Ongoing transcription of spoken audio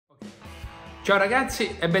Ciao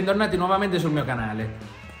ragazzi e bentornati nuovamente sul mio canale.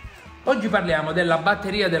 Oggi parliamo della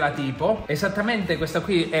batteria della Tipo. Esattamente questa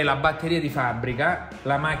qui è la batteria di fabbrica.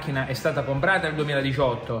 La macchina è stata comprata nel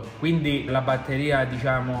 2018, quindi la batteria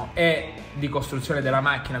diciamo è di costruzione della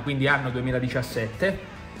macchina, quindi anno 2017,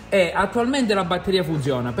 e attualmente la batteria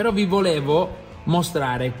funziona. Però vi volevo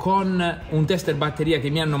mostrare con un tester batteria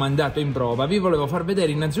che mi hanno mandato in prova, vi volevo far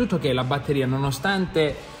vedere innanzitutto che la batteria,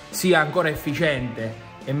 nonostante sia ancora efficiente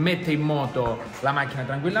e mette in moto la macchina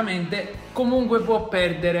tranquillamente, comunque può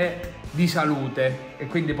perdere di salute, e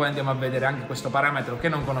quindi poi andiamo a vedere anche questo parametro che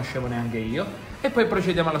non conoscevo neanche io e poi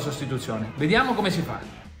procediamo alla sostituzione. Vediamo come si fa.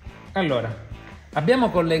 Allora,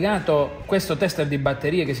 abbiamo collegato questo tester di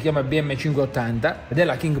batterie che si chiama BM580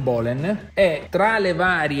 della Kingbolen, e tra le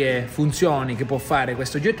varie funzioni che può fare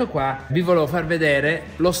questo oggetto qua vi volevo far vedere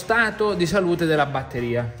lo stato di salute della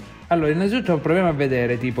batteria. Allora, innanzitutto proviamo a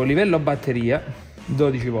vedere tipo livello batteria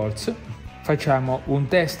 12 volts, facciamo un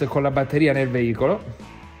test con la batteria nel veicolo,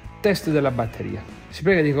 test della batteria, si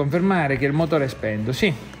prega di confermare che il motore è spento.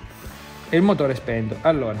 Sì, e il motore è spento.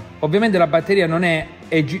 Allora, ovviamente la batteria non è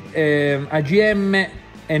AGM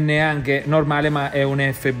e neanche normale, ma è un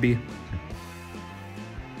FB.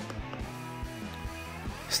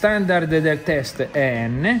 Standard del test è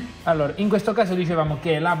N. Allora, in questo caso dicevamo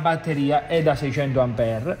che la batteria è da 600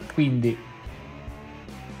 ampere, quindi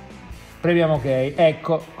premiamo ok.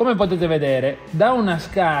 Ecco, come potete vedere, da una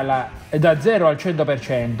scala da 0 al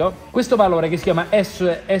 100%, questo valore che si chiama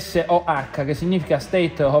SOH, che significa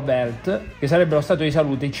State of Health, che sarebbe lo stato di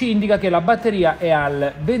salute, ci indica che la batteria è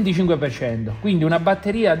al 25%. Quindi una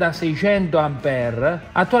batteria da 600 ampere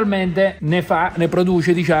attualmente ne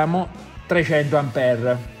produce, diciamo, 300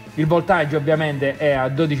 ampere. Il voltaggio ovviamente è a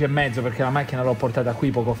 12,5 perché la macchina l'ho portata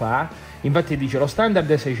qui poco fa. Infatti dice lo standard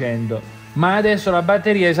è 600, ma adesso la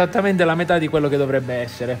batteria è esattamente la metà di quello che dovrebbe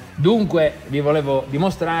essere. Dunque vi volevo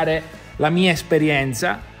dimostrare la mia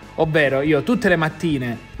esperienza, ovvero io tutte le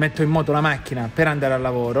mattine metto in moto la macchina per andare al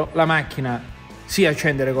lavoro, la macchina si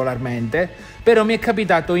accende regolarmente, però mi è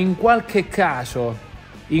capitato in qualche caso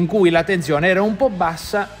in cui la tensione era un po'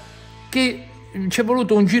 bassa che ci è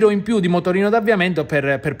voluto un giro in più di motorino d'avviamento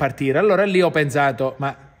per partire. Allora lì ho pensato,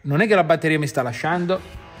 ma non è che la batteria mi sta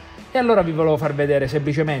lasciando? E allora vi volevo far vedere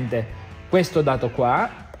semplicemente questo dato qua.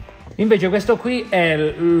 Invece questo qui è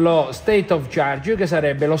lo state of charge, che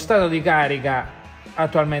sarebbe lo stato di carica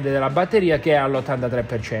attualmente della batteria, che è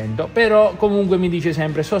all'83%, però comunque mi dice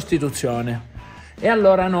sempre sostituzione. E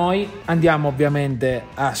allora noi andiamo ovviamente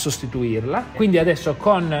a sostituirla. Quindi adesso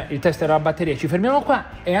con il tester della batteria ci fermiamo qua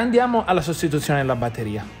e andiamo alla sostituzione della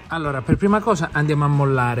batteria. Allora, per prima cosa andiamo a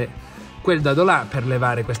mollare quel dado là per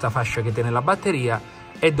levare questa fascia che tiene la batteria,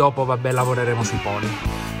 e dopo vabbè lavoreremo sui poli.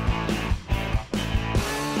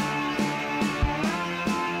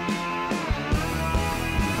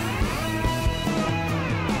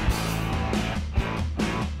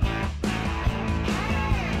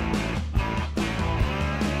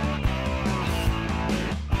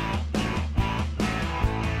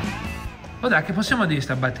 Ora, che possiamo dire di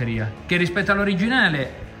sta batteria? Che rispetto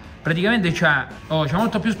all'originale praticamente c'ha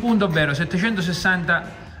molto più spunto, ovvero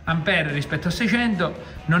 760 ampere rispetto a 600,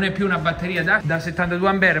 non è più una batteria da 72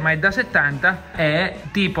 ampere ma è da 70, è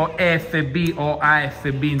tipo EFB o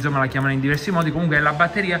AFB, insomma la chiamano in diversi modi. Comunque è la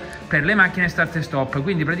batteria per le macchine start e stop,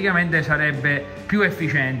 quindi praticamente sarebbe più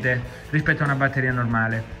efficiente rispetto a una batteria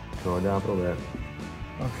normale. Lo andiamo a provare.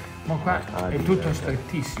 Ok, ma qua è tutto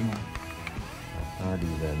strettissimo.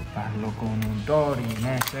 Parlo con un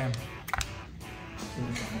torinese.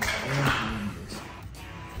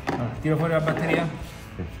 Allora, tiro fuori la batteria.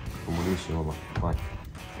 Comodissimo, ma vai.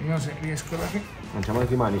 Vediamo se riesco da qui. Non c'è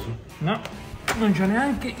neanche i manici? No, non c'è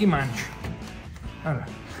neanche i manci. Allora.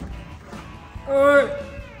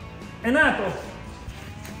 È nato!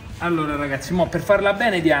 Allora ragazzi, mo per farla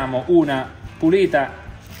bene diamo una pulita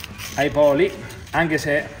ai poli, anche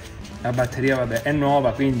se la batteria vabbè è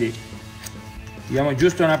nuova, quindi diamo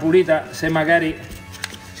giusto una pulita. Se magari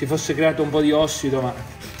si fosse creato un po' di ossido, ma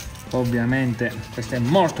ovviamente questa è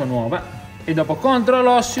molto nuova. E dopo contro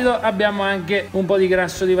l'ossido abbiamo anche un po' di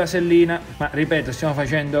grasso di vasellina, ma ripeto, stiamo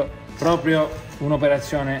facendo proprio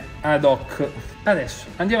un'operazione ad hoc. Adesso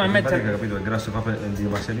andiamo a mettere... Ho capito, il grasso di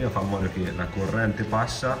vasellina fa in modo che la corrente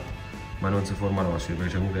passa ma non si forma l'ossido,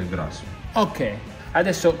 perché c'è comunque il grasso. Ok,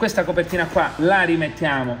 adesso questa copertina qua la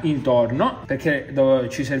rimettiamo intorno, perché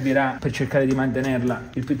ci servirà per cercare di mantenerla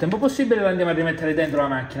il più tempo possibile. La andiamo a rimettere dentro la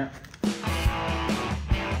macchina.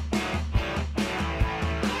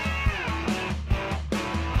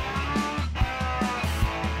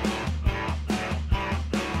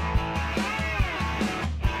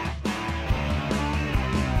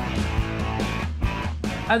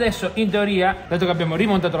 adesso in teoria, dato che abbiamo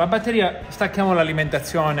rimontato la batteria, stacchiamo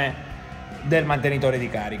l'alimentazione del mantenitore di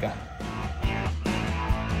carica.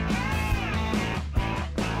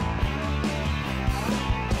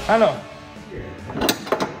 Allora,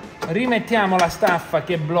 rimettiamo la staffa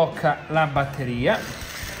che blocca la batteria.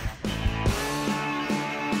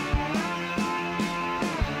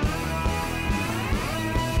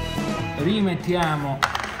 Rimettiamo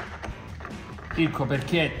il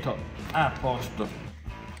coperchietto a posto.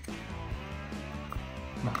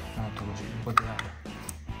 No, fatto così, un po' tirato.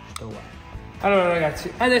 Sto uguale. Allora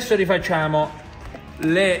ragazzi, adesso rifacciamo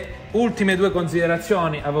le ultime due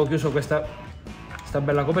considerazioni. Avevo chiuso questa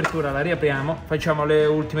bella copertura, la riapriamo, facciamo le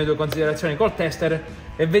ultime due considerazioni col tester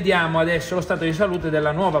e vediamo adesso lo stato di salute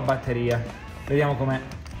della nuova batteria. Vediamo com'è.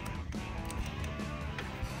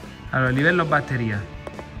 Allora, livello batteria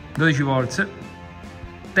 12 volts,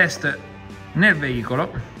 test nel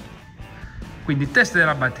veicolo, quindi test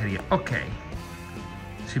della batteria. Ok,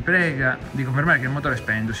 si prega di confermare che il motore è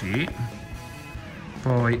spento, sì.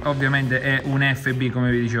 Poi ovviamente è un FB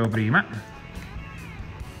come vi dicevo prima,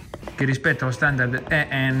 che rispetta lo standard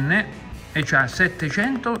EN e c'ha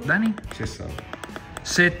 700 Dani?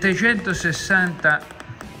 760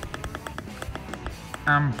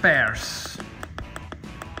 amperes.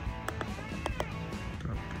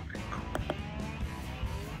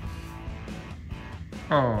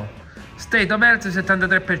 Oh, state of health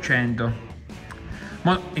 73%.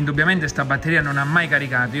 Indubbiamente sta batteria non ha mai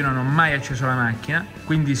caricato, io non ho mai acceso la macchina,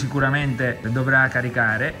 quindi sicuramente dovrà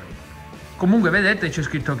caricare. Comunque vedete c'è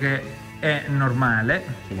scritto che è normale.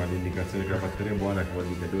 Sì, ma l'indicazione che la batteria è buona è che vuol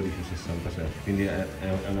dire 12,67, quindi è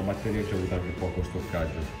una batteria che c'è avuto anche poco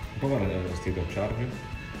stoccaggio. Un po' guarda lo state of charge.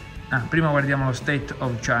 Ah, prima guardiamo lo state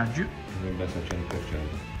of charge. Dovrebbe essere al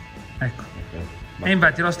 100%. Ecco. Okay. E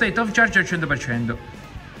infatti lo state of charge è al 100%,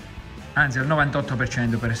 anzi al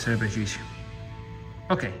 98% per essere precisi.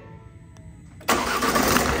 Ok.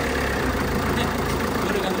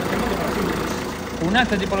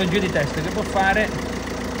 Un'altra tipologia di test che può fare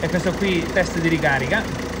è questo qui, test di ricarica.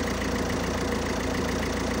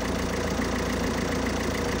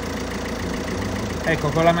 Ecco,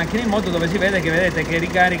 con la macchina in moto, dove si vede che vedete che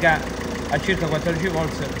ricarica a circa 14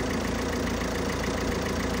 volts.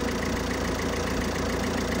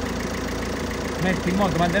 Metti in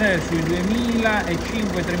moto, mantenere sui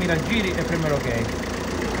 2005-3000 giri e premere ok.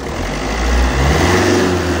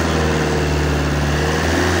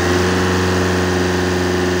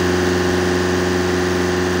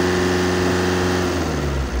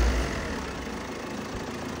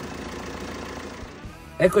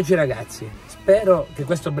 Eccoci ragazzi, spero che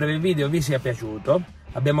questo breve video vi sia piaciuto.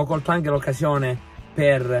 Abbiamo colto anche l'occasione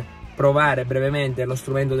per provare brevemente lo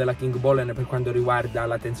strumento della Kingbolen per quanto riguarda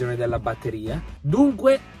la tensione della batteria.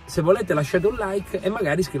 Dunque, se volete lasciate un like e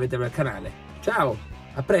magari iscrivetevi al canale. Ciao,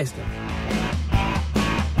 a presto!